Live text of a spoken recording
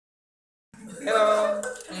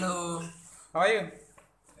Hello. How are you?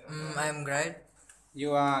 I'm great.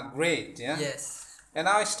 You are great, yeah? Yes. And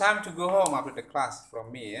now it's time to go home after the class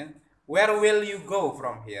from me, yeah? Where will you go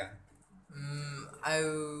from here? I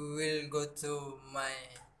will go to my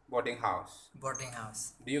Boarding house. boarding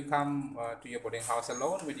house. Do you come to your boarding house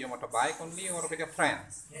alone with your motorbike only or with your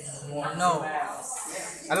friends? No.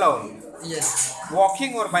 Alone? Yes.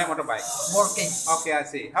 Walking or by motorbike? Working. Okay, I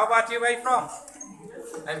see. How about you? Where are you from?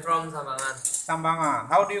 I'm from Sambangan Sambangan.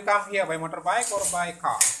 How do you come here? By motorbike or by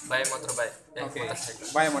car? by motorbike. Okay, Motorcycle.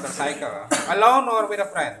 by motorcycle. Alone or with a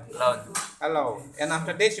friend? Alone. Alone. And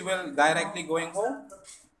after this you will directly going home?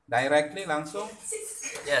 Directly, langsung?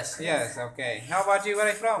 Yes. Yes, okay. How about you? Where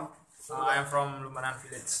are you from? I'm from Lumanan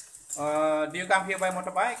village. Do you come here by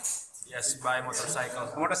motorbike? Yes, by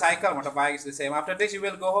motorcycle. Motorcycle, motorbike is the same. After this, you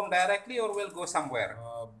will go home directly or will go somewhere?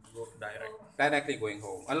 Go direct. Directly going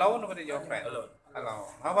home. Alone or with your friend? Alone. Alone.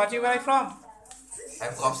 How about you? Where are you from?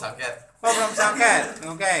 I'm from Sangket. Oh, from Sangket.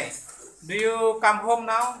 Okay. Do you come home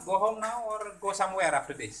now? Go home now or go somewhere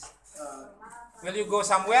after this? Will you go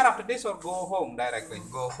somewhere after this or go home directly?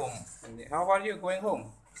 Go home. How about you going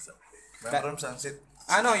home? I'm from Sangsit.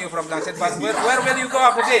 I know you're from Langsit, but where will you go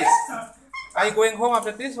after this? Are you going home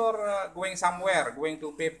after this or going somewhere? Going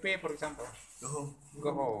to PP, for example? Go home.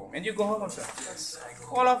 Go home. And you go home also?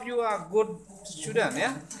 All of you are good students,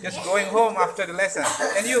 yeah? Just going home after the lesson.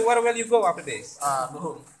 And you, where will you go after this? Go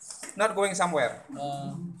home. Not going somewhere?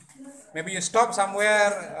 Maybe you stop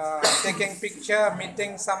somewhere, taking picture,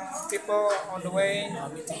 meeting some people on the way.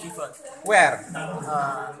 Meeting people. Where?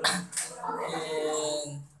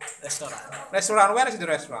 In restaurant. Restaurant. Where is the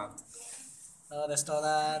restaurant?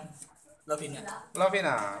 Restaurant Lovina.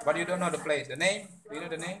 Lovina. But you don't know the place. The name? Do you know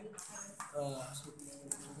the name?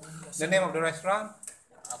 The name of the restaurant?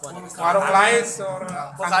 Warung Lais or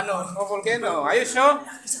Volcano. Oh, Volcano. Are you sure?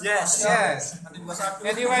 Yes. Yes.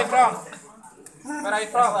 And you where from? Where are you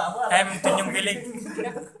from? I'm Tunjung Village.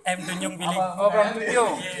 I'm Tunjung Village. Oh, from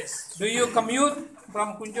Kunjung. Yes. Do you commute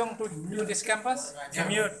from Kunjung to this campus?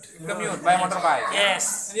 Commute. Commute by motorbike.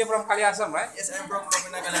 Yes. And you're from Kaliasam, right? Yes, I'm from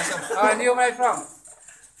Lumina Kalasam. Oh, and you where are you from?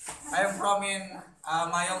 I'm from in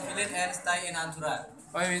Mayong village and stay in Antura.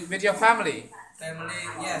 Oh, with your family? Family,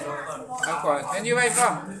 yes. Of course. And you where are you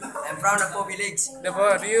from? I'm from the poor village.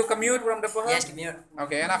 Do you commute from the Pohon? Yes, commute.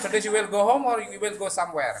 Okay, and after this you will go home or you will go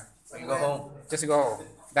somewhere? Go home. Just go home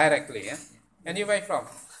directly, yeah? And you where are you from?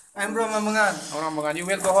 I'm from Mamangan. Oh, Rambangan. You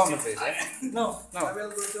will go home after this, yeah? No. No. I will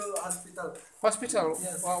go to hospital. Hospital?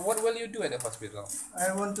 Yes. What will you do at the hospital?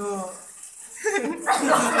 I want to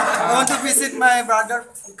I want to visit my brother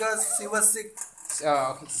because he was sick.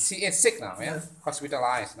 She is sick now, yeah?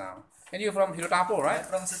 Hospitalized now. And you from Hirotapo, right?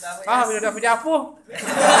 From Setawa. Ah, Hirotapo Japo.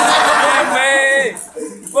 Hey,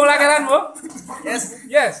 Bu lakaran, Bu? Yes.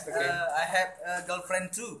 Yes. Okay. I have a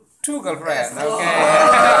girlfriend too. Two girlfriends. Okay.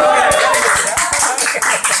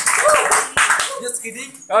 Just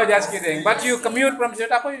kidding. Oh, just kidding. But you commute from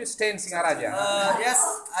Hirotapo, you stay in Singaraja? Yes,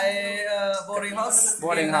 I boarding house.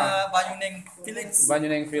 Boarding in, house. Banyuning village.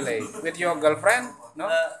 Banyuning Village. With your girlfriend?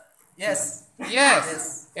 No? Yes.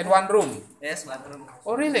 Yes. In one room. Yes, one room.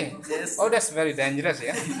 Oh, really? Yes. Oh, that's very dangerous,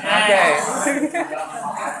 yeah? Okay.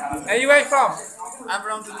 And you where from? I'm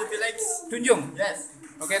from Tunjung village. Tunjung. Yes.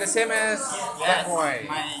 Okay, the same as that boy.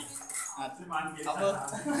 My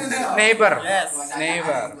Neighbor. Yes.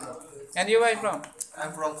 Neighbor. And you where from?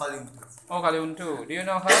 I'm from Kalim. Oh, Kaliun too. Do you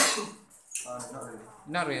know her? Not really.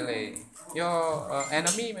 Not really. Your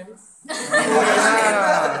enemy, maybe? No.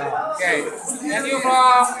 Okay. And you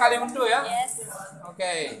from Kaliun too, yeah? Yes.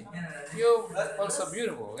 Okay. You also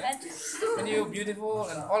beautiful, yeah? And you beautiful,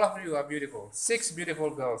 and all of you are beautiful. 6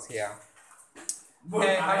 beautiful girls here.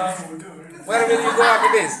 Okay, hello. Where will you go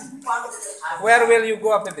after this? Where will you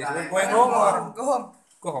go after this? We're going home or Go home.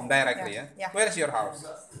 go home directly, yeah? Yeah. Where's your house?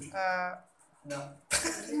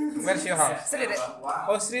 Where's your house? Sririt.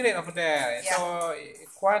 Oh, Sririt over there. Yeah. So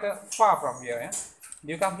quite far from here, yeah?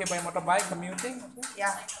 Do you come here by motorbike, commuting?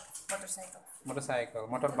 Yeah. Motorcycle. Motorcycle,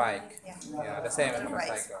 motorbike. Yeah. Yeah, the same as Motorbikes.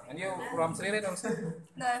 motorcycle. And you from Sririt also?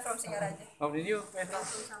 No, I'm from Singaraja. Oh, did you? Where from?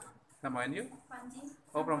 Nama and you?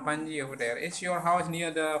 Oh, from Panji over there. Is your house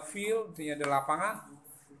near the field, near the lapangan?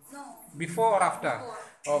 No. Before or after?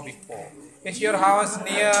 Oh, before. Is your house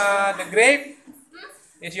near the grape?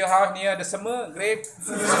 Is your house near the summer grape?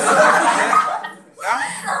 Yeah?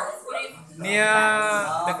 Near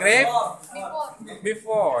the grape?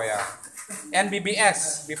 Before, yeah.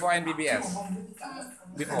 NBBS, before NBBS.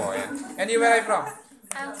 Before, yeah. And you where are you from?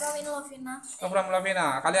 I'm from in Lovina. Oh, from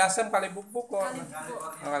Lovina. Kali Asam, Kali Bukbuk, or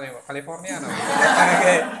California? No.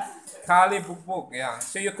 Okay. Kali Bukbuk, yeah.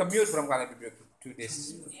 So you commute from Kali Bukbuk to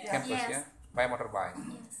this campus, yeah? By motorbike?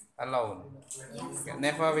 Yes. Alone? Yes. Okay,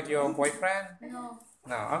 never with your boyfriend? No.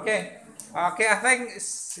 No. Okay. Okay, I think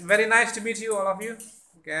it's very nice to meet you, all of you.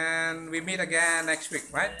 And we meet again next week,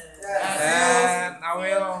 right? And I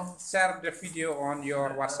will share the video on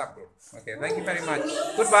your WhatsApp group. Okay, thank you very much.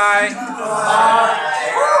 Goodbye.